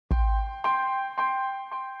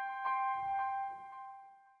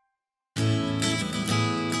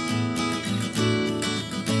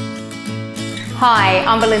Hi,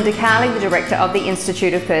 I'm Belinda Carli, the Director of the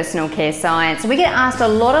Institute of Personal Care Science. We get asked a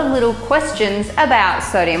lot of little questions about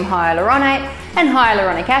sodium hyaluronate and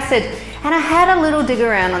hyaluronic acid, and I had a little dig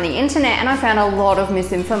around on the internet and I found a lot of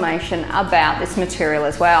misinformation about this material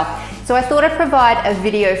as well. So I thought I'd provide a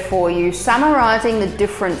video for you summarising the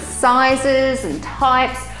different sizes and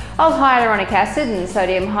types of hyaluronic acid and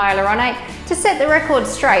sodium hyaluronate to set the record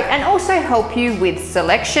straight and also help you with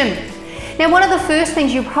selection. Now, one of the first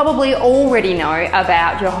things you probably already know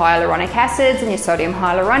about your hyaluronic acids and your sodium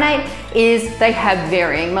hyaluronate is they have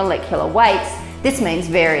varying molecular weights. This means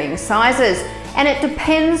varying sizes, and it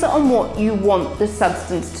depends on what you want the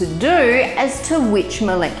substance to do as to which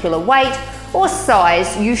molecular weight or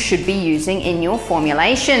size you should be using in your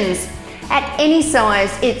formulations. At any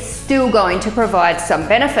size, it's still going to provide some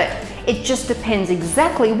benefit. It just depends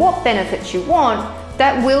exactly what benefits you want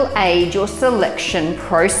that will aid your selection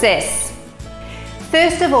process.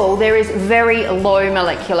 First of all, there is very low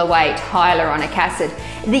molecular weight hyaluronic acid.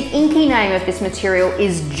 The inky name of this material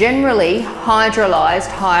is generally hydrolyzed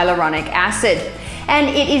hyaluronic acid, and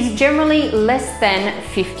it is generally less than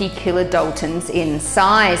 50 kilodaltons in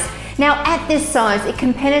size. Now, at this size, it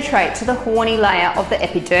can penetrate to the horny layer of the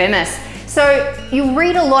epidermis. So you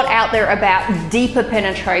read a lot out there about deeper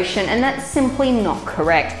penetration, and that's simply not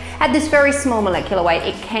correct. At this very small molecular weight,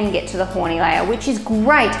 it can get to the horny layer, which is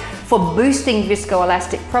great for boosting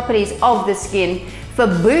viscoelastic properties of the skin, for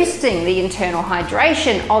boosting the internal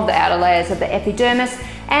hydration of the outer layers of the epidermis,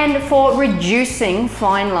 and for reducing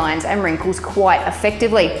fine lines and wrinkles quite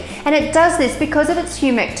effectively. And it does this because of its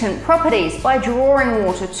humectant properties. By drawing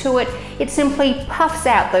water to it, it simply puffs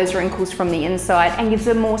out those wrinkles from the inside and gives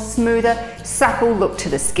a more smoother, supple look to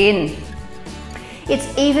the skin.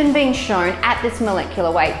 It's even been shown at this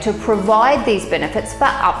molecular weight to provide these benefits for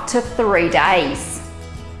up to 3 days.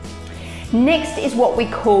 Next is what we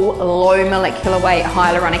call low molecular weight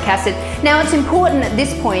hyaluronic acid. Now, it's important at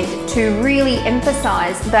this point to really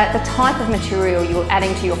emphasize that the type of material you're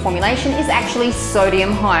adding to your formulation is actually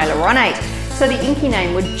sodium hyaluronate. So the inky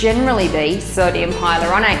name would generally be sodium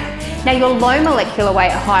hyaluronate. Now, your low molecular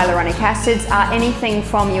weight hyaluronic acids are anything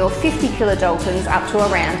from your 50 kilodaltons up to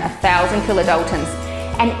around 1,000 kilodaltons.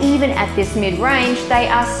 And even at this mid-range, they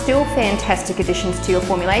are still fantastic additions to your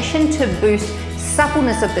formulation to boost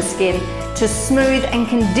suppleness of the skin, to smooth and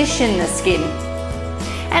condition the skin.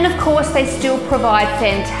 And of course, they still provide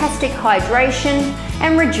fantastic hydration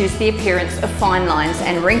and reduce the appearance of fine lines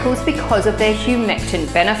and wrinkles because of their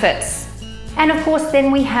humectant benefits. And of course,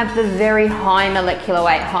 then we have the very high molecular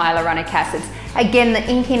weight hyaluronic acids. Again, the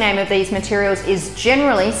inky name of these materials is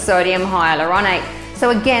generally sodium hyaluronate. So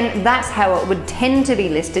again, that's how it would tend to be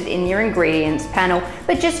listed in your ingredients panel,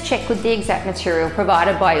 but just check with the exact material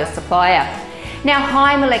provided by your supplier. Now,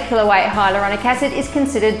 high molecular weight hyaluronic acid is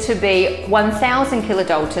considered to be 1,000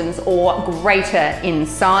 kilodaltons or greater in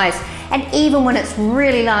size. And even when it's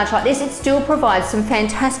really large like this, it still provides some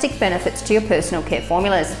fantastic benefits to your personal care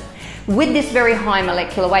formulas. With this very high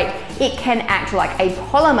molecular weight, it can act like a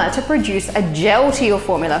polymer to produce a gel to your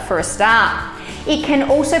formula for a start. It can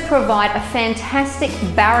also provide a fantastic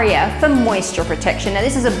barrier for moisture protection. Now,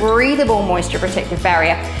 this is a breathable moisture protective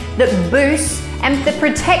barrier that boosts and that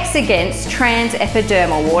protects against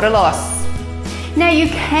transepidermal water loss. Now, you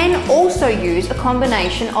can also use a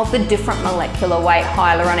combination of the different molecular weight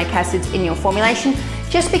hyaluronic acids in your formulation.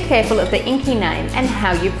 Just be careful of the inky name and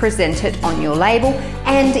how you present it on your label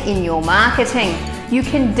and in your marketing. You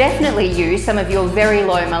can definitely use some of your very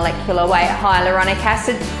low molecular weight hyaluronic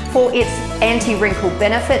acid for its anti-wrinkle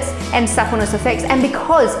benefits and suppleness effects, and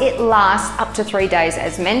because it lasts up to 3 days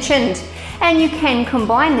as mentioned. And you can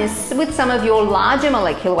combine this with some of your larger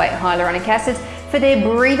molecular weight hyaluronic acids for their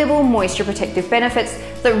breathable moisture protective benefits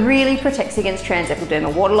that really protects against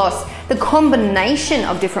transepidermal water loss. The combination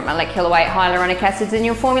of different molecular weight hyaluronic acids in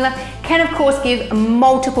your formula can of course give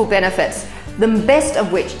multiple benefits, the best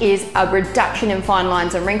of which is a reduction in fine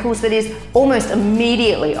lines and wrinkles that is almost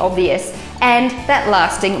immediately obvious, and that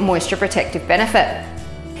lasting moisture protective benefit.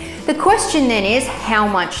 The question then is how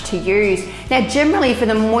much to use. Now, generally for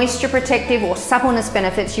the moisture protective or suppleness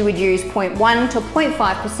benefits, you would use 0.1 to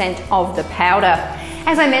 0.5% of the powder.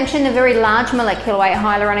 As I mentioned, the very large molecular weight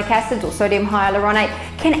hyaluronic acids or sodium hyaluronate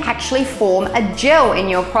can actually form a gel in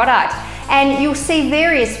your product. And you'll see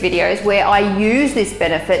various videos where I use this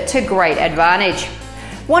benefit to great advantage.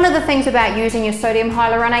 One of the things about using your sodium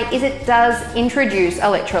hyaluronate is it does introduce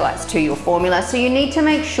electrolytes to your formula, so you need to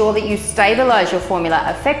make sure that you stabilize your formula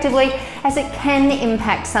effectively, as it can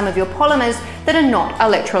impact some of your polymers that are not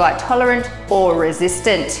electrolyte tolerant or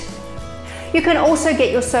resistant. You can also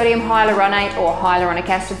get your sodium hyaluronate or hyaluronic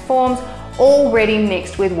acid forms already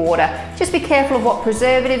mixed with water. Just be careful of what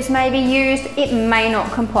preservatives may be used. It may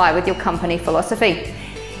not comply with your company philosophy.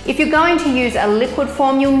 If you're going to use a liquid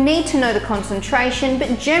form, you'll need to know the concentration,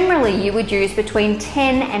 but generally you would use between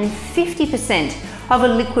 10 and 50% of a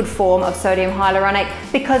liquid form of sodium hyaluronate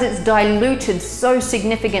because it's diluted so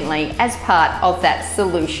significantly as part of that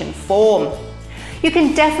solution form. You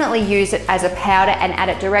can definitely use it as a powder and add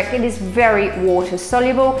it direct. It is very water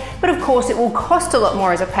soluble, but of course it will cost a lot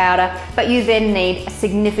more as a powder, but you then need a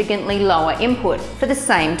significantly lower input for the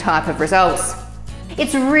same type of results.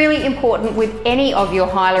 It's really important with any of your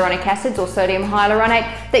hyaluronic acids or sodium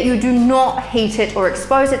hyaluronate that you do not heat it or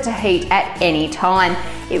expose it to heat at any time.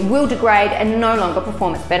 It will degrade and no longer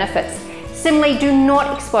perform its benefits. Similarly, do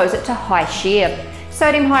not expose it to high shear.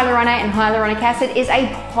 Sodium hyaluronate and hyaluronic acid is a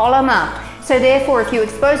polymer. So therefore, if you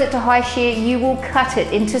expose it to high shear, you will cut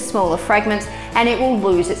it into smaller fragments and it will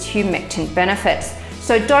lose its humectant benefits.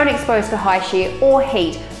 So don't expose to high shear or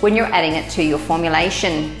heat when you're adding it to your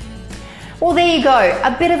formulation. Well, there you go,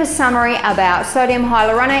 a bit of a summary about sodium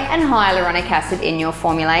hyaluronate and hyaluronic acid in your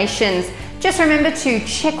formulations. Just remember to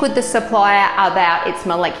check with the supplier about its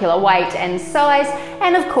molecular weight and size,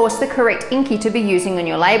 and of course the correct inky to be using on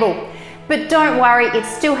your label. But don't worry, it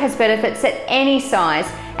still has benefits at any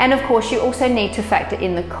size, and of course you also need to factor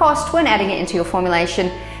in the cost when adding it into your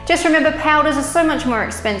formulation. Just remember, powders are so much more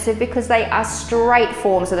expensive because they are straight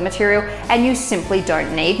forms of the material and you simply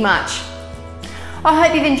don't need much. I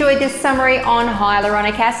hope you've enjoyed this summary on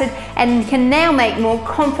hyaluronic acid and can now make more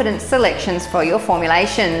confident selections for your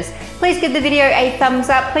formulations. Please give the video a thumbs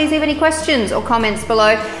up, please leave any questions or comments below,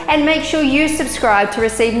 and make sure you subscribe to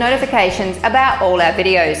receive notifications about all our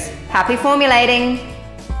videos. Happy formulating!